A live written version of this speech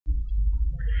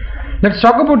Let's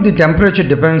talk about the temperature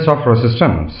dependence of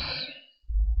resistance.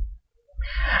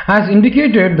 As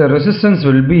indicated, the resistance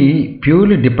will be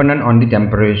purely dependent on the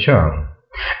temperature.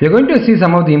 We are going to see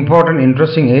some of the important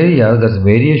interesting areas, that's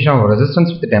variation of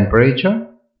resistance with the temperature,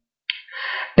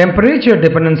 temperature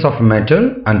dependence of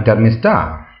metal, and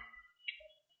thermistor.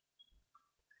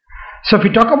 So if we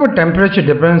talk about temperature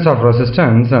dependence of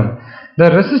resistance, the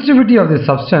resistivity of the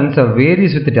substance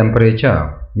varies with the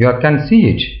temperature. You can see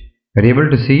it. You are able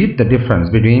to see it, the difference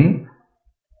between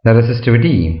the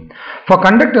resistivity. For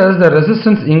conductors, the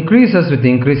resistance increases with the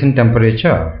increase in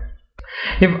temperature.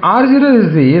 If R0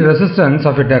 is the resistance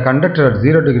of a conductor at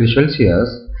 0 degree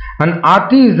Celsius and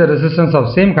RT is the resistance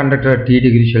of same conductor at T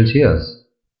degree Celsius,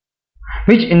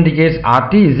 which indicates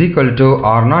RT is equal to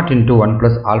R0 into 1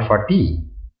 plus alpha T,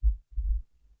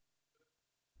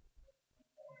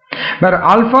 where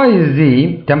alpha is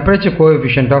the temperature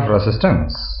coefficient of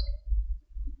resistance.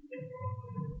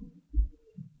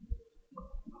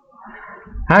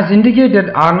 As indicated,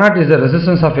 R0 is the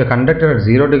resistance of a conductor at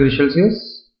 0 degree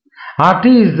Celsius, RT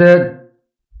is the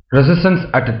resistance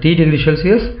at T degree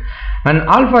Celsius, and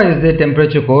alpha is the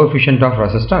temperature coefficient of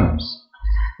resistance.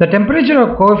 The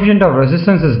temperature coefficient of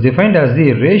resistance is defined as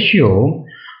the ratio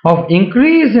of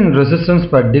increase in resistance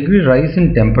per degree rise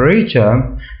in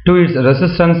temperature to its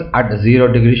resistance at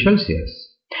 0 degree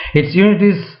Celsius. Its unit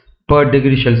is per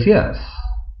degree Celsius.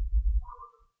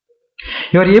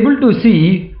 You are able to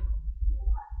see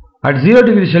at 0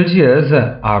 degree Celsius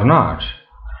R0,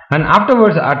 and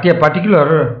afterwards at a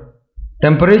particular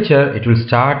temperature it will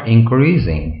start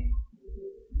increasing.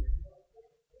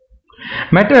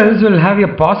 Metals will have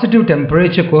a positive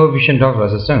temperature coefficient of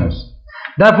resistance.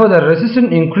 Therefore, the resistance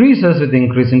increases with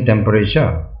increase in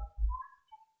temperature.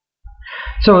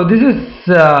 So this is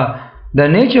the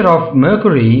nature of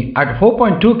mercury. At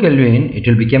 4.2 Kelvin, it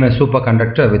will become a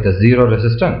superconductor with a zero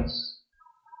resistance.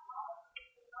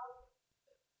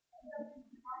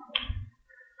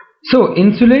 So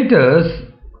insulators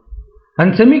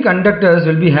and semiconductors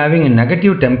will be having a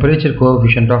negative temperature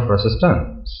coefficient of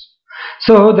resistance.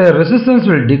 So their resistance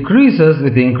will decreases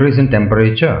with the increase in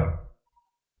temperature.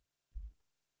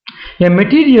 A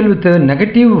material with a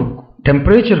negative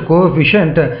temperature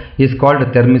coefficient is called a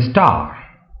thermistor.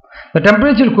 The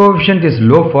temperature coefficient is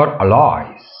low for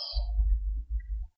alloys.